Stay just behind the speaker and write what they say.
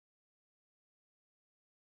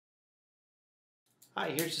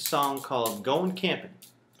Hi, here's a song called Goin Campin',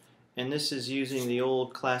 and this is using the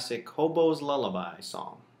old classic Hobo's Lullaby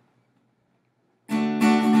song.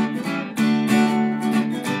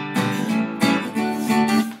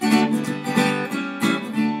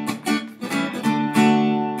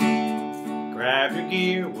 Grab your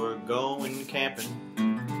gear, we're going camping.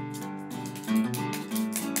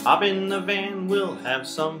 Hop in the van, we'll have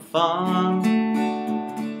some fun.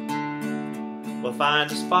 We'll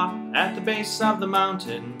find a spot at the base of the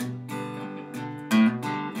mountain.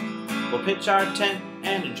 We'll pitch our tent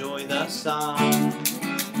and enjoy the sun.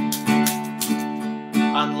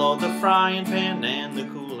 Unload the frying pan and the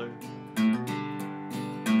cooler.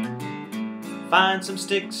 Find some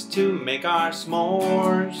sticks to make our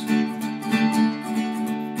s'mores.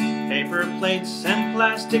 Paper plates and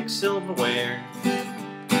plastic silverware.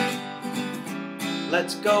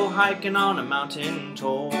 Let's go hiking on a mountain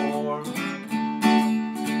tour.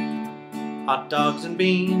 Hot dogs and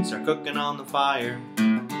beans are cooking on the fire.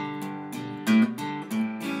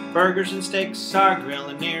 Burgers and steaks are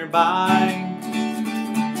grilling nearby.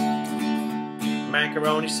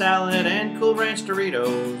 Macaroni salad and Cool Ranch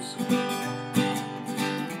Doritos.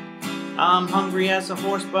 I'm hungry as a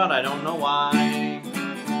horse, but I don't know why.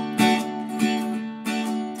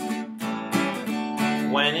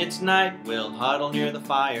 When it's night, we'll huddle near the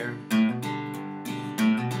fire.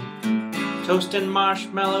 Toast and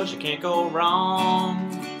marshmallows, you can't go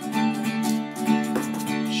wrong.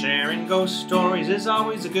 Sharing ghost stories is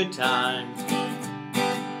always a good time.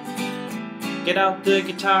 Get out the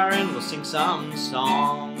guitar and we'll sing some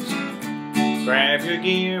songs. Grab your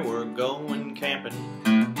gear, we're going camping.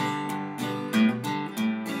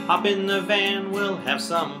 Hop in the van, we'll have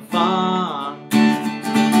some fun.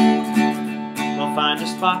 We'll find a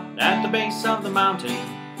spot at the base of the mountain.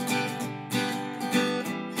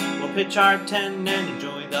 We'll pitch our tent and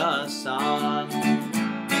enjoy the sun.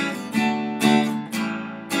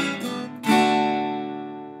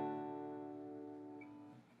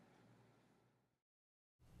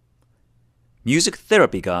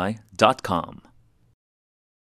 musictherapyguy.com